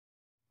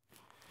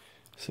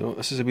So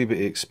this is a wee bit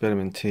of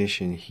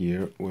experimentation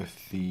here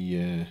with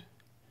the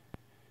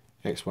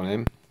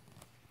X1M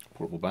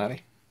portable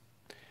battery,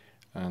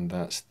 and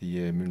that's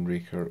the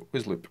Moonraker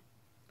Whizz loop,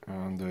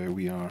 and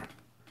we are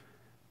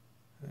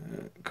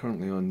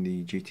currently on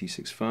the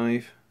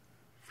GT65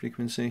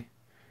 frequency.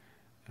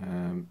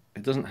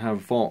 It doesn't have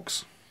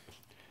Vox,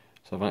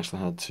 so I've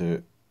actually had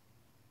to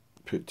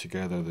put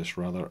together this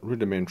rather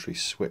rudimentary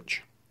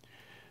switch,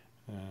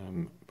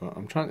 but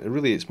I'm trying to,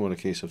 really it's more a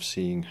case of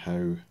seeing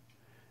how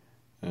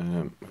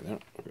right there,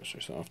 I've got to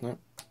switch that off now.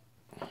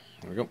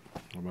 There we go,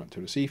 we're back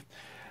to receive.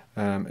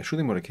 It's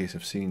really more a case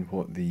of seeing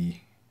what the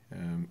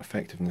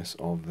effectiveness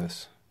of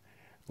this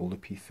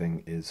loopy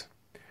thing is.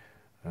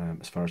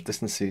 As far as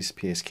distances,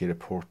 PSK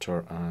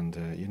reporter, and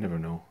you never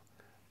know.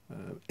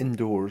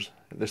 Indoors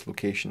at this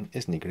location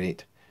isn't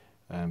great,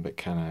 but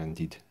can I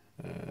indeed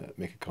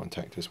make a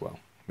contact as well?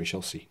 We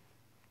shall see.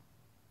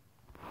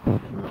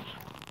 Well,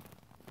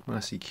 I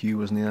see Q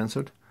wasn't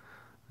answered.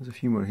 There's a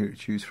few more here to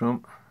choose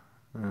from.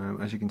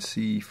 As you can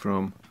see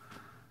from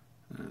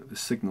the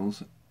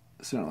signals,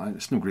 certainly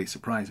it's no great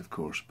surprise of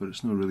course, but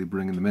it's not really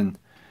bringing them in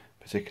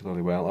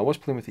particularly well. I was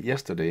playing with it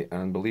yesterday,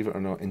 and believe it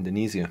or not,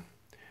 Indonesia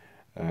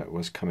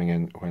was coming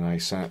in when I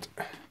sat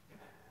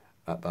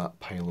at that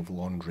pile of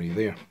laundry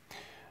there.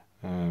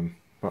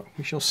 But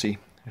we shall see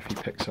if he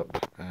picks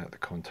up the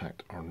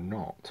contact or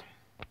not.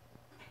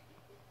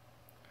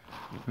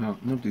 Well,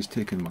 nobody's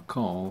taking my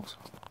calls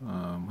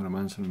when I'm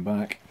answering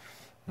back.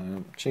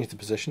 Change the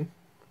position.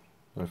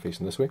 I'm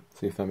facing this way,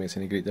 see if that makes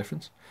any great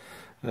difference.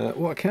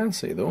 What I can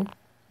say though,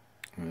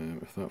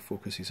 if that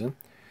focuses in,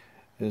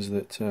 is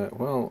that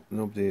while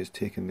nobody is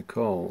taking the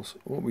calls,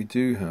 what we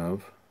do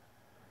have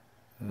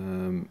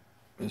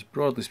is,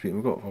 broadly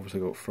speaking, we've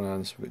obviously got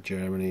France, we've got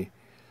Germany,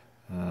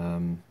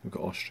 we've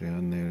got Austria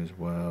in there as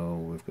well,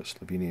 we've got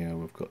Slovenia,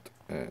 we've got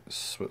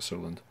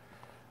Switzerland.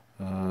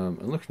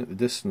 And looking at the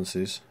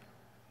distances,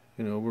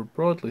 you know, we're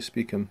broadly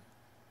speaking,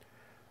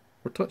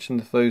 we're touching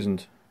the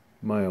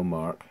 1,000-mile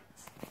mark.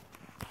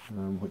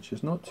 Which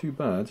is not too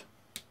bad,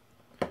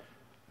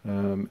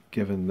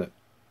 given that,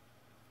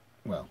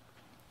 well,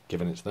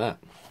 given it's that,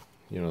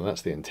 you know,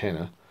 that's the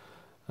antenna,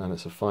 and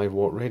it's a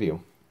 5-watt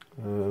radio.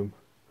 I'll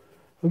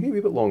give it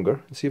a bit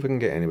longer and see if I can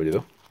get anybody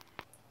though.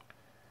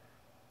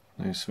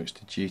 Now switch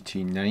to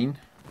GT9,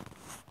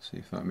 see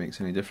if that makes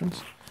any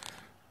difference.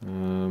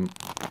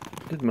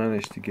 Did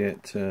manage to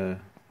get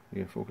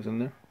focus in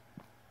there.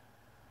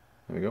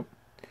 There we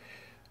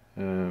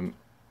go.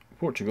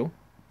 Portugal,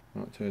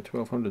 up to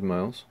 1,200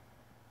 miles.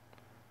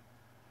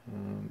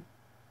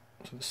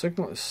 So the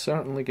signal is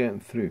certainly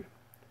getting through,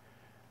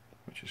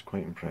 which is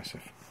quite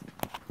impressive.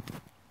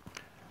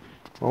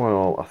 All in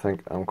all, I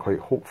think I'm quite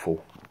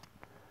hopeful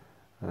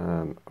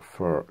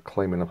for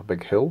climbing up a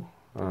big hill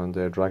and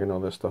dragging all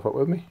this stuff up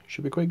with me.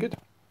 Should be quite good.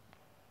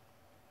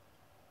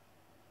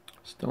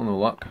 Still no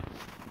luck,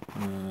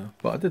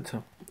 but I did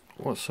have.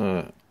 What's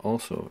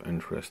also of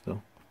interest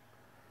though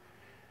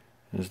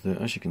is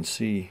that, as you can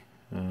see,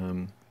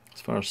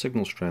 as far as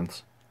signal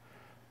strengths,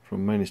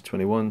 from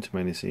 -21 to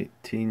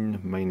 -18,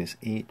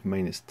 -8,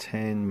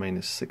 -10,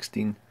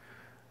 -16,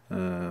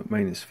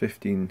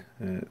 -15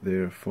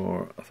 there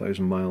for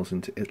 1,000 miles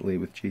into Italy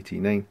with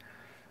GT9.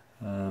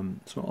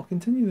 So I'll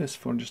continue this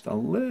for just a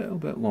little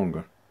bit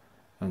longer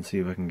and see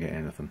if I can get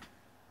anything.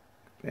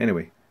 But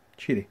anyway,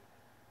 cheery.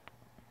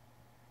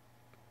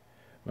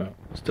 Well,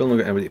 still not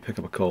got anybody to pick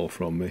up a call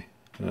from me.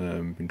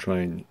 Been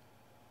trying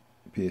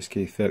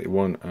PSK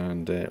 31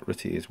 and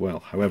RTTY as well.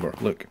 However,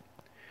 look,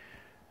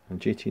 on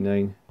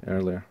GT9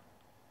 earlier,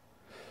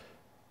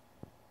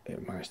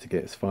 it managed to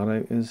get as far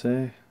out as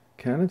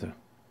Canada.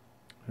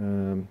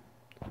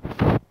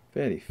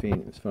 Very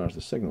faint as far as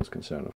the signal is concerned.